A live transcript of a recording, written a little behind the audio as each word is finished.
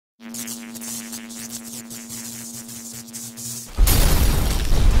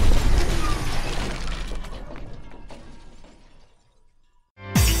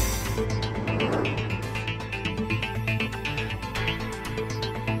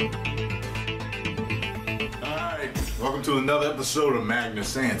Welcome to another episode of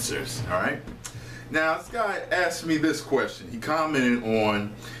Magnus Answers. Alright? Now, this guy asked me this question. He commented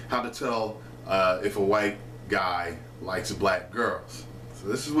on how to tell if a white guy likes black girls. So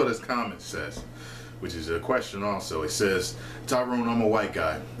this is what his comment says, which is a question also. It says, Tyrone, I'm a white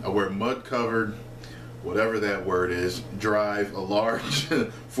guy. I wear mud-covered, whatever that word is, drive a large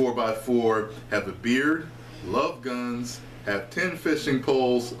 4x4, have a beard, love guns, have 10 fishing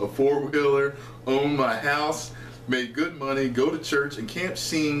poles, a four-wheeler, own my house, make good money, go to church, and can't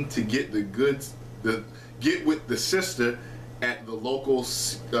seem to get get with the sister at the local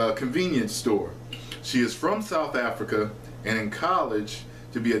convenience store. She is from South Africa and in college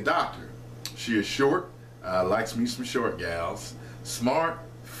to be a doctor. She is short, likes me some short gals, smart,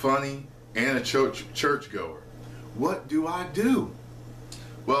 funny, and a churchgoer. What do I do?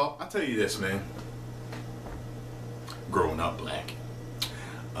 Well, I'll tell you this, man. Growing up black,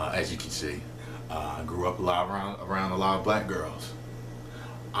 as you can see, I grew up a lot around a lot of black girls.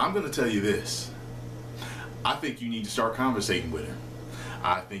 I'm gonna tell you this. I think you need to start conversating with her.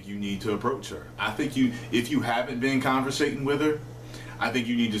 I think you need to approach her. I think if you haven't been conversating with her, I think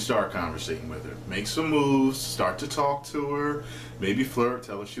you need to start conversating with her. Make some moves, start to talk to her, maybe flirt,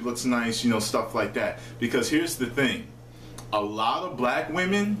 tell her she looks nice, you know, stuff like that. Because here's the thing, a lot of black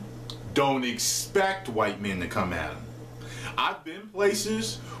women don't expect white men to come at them. I've been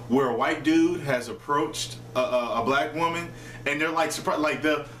places where a white dude has approached a black woman and they're like surprised,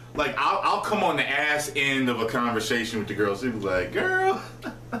 like I'll come on the ass end of a conversation with the girls. They'll be like, girl.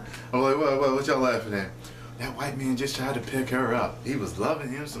 I'm like, what y'all laughing at? That white man just tried to pick her up. He was loving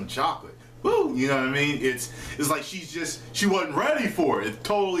him some chocolate. Woo, you know what I mean? It's like she wasn't ready for it. It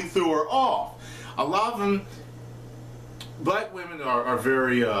totally threw her off. A lot of them, black women are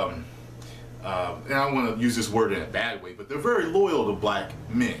very, and I don't want to use this word in a bad way, but they're very loyal to black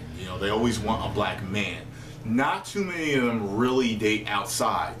men. You know, they always want a black man. Not too many of them really date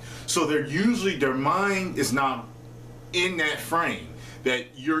outside. So their mind is not in that frame that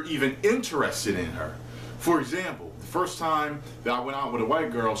you're even interested in her. For example, the first time that I went out with a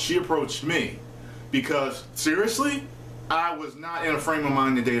white girl, she approached me because, seriously, I was not in a frame of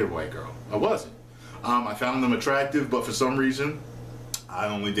mind to date a white girl. I wasn't. I found them attractive, but for some reason, I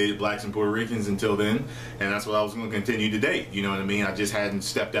only dated blacks and Puerto Ricans until then, and that's what I was going to continue to date. You know what I mean? I just hadn't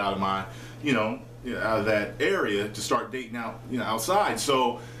stepped out of my, out of that area to start dating out, outside.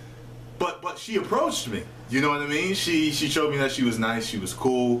 So, but she approached me. You know what I mean? She showed me that she was nice, she was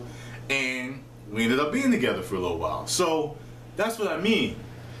cool, and we ended up being together for a little while. So that's what I mean.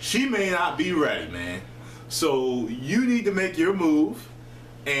 She may not be ready, man. So you need to make your move.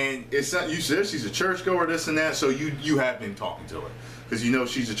 And it's not, you said she's a churchgoer, this and that, so you have been talking to her because you know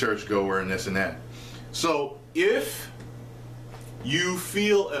she's a churchgoer and this and that. So if you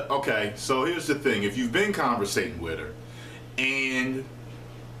feel, okay, so here's the thing, if you've been conversating with her and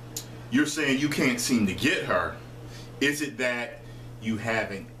you're saying you can't seem to get her, is it that you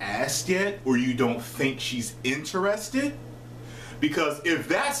haven't asked yet or you don't think she's interested? Because if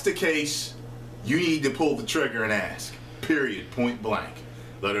that's the case, you need to pull the trigger and ask, period, point blank.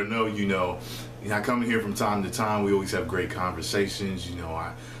 Let her know, I come here from time to time. We always have great conversations.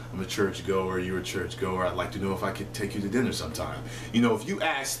 I'm a church goer. You're a church goer. I'd like to know if I could take you to dinner sometime. If you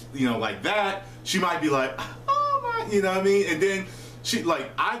asked, like that, she might be like, oh my, you know what I mean? And then she, like,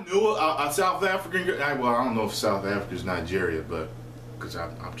 I knew a South African girl. Well, I don't know if South Africa is Nigeria, but because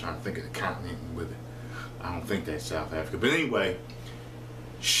I'm trying to think of the continent with it. I don't think that's South Africa. But anyway,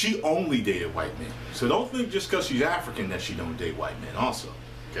 she only dated white men. So don't think just because she's African that she don't date white men also.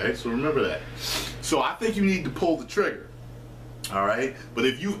 Okay, so remember that. So I think you need to pull the trigger. All right, but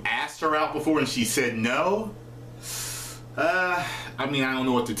if you asked her out before and she said no, I don't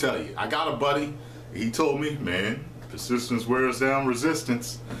know what to tell you. I got a buddy. He told me, man, persistence wears down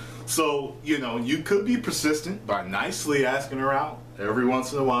resistance. So, you could be persistent by nicely asking her out every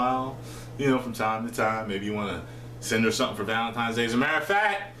once in a while, from time to time. Maybe you want to send her something for Valentine's Day. As a matter of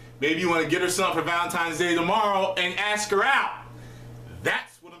fact, maybe you want to get her something for Valentine's Day tomorrow and ask her out.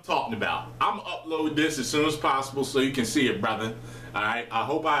 That's what I'm talking about. I'm going to upload this as soon as possible so you can see it, brother. Alright, I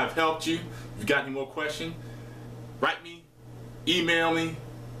hope I have helped you. If you got any more questions, write me, email me,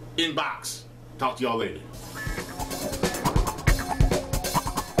 inbox. Talk to y'all later.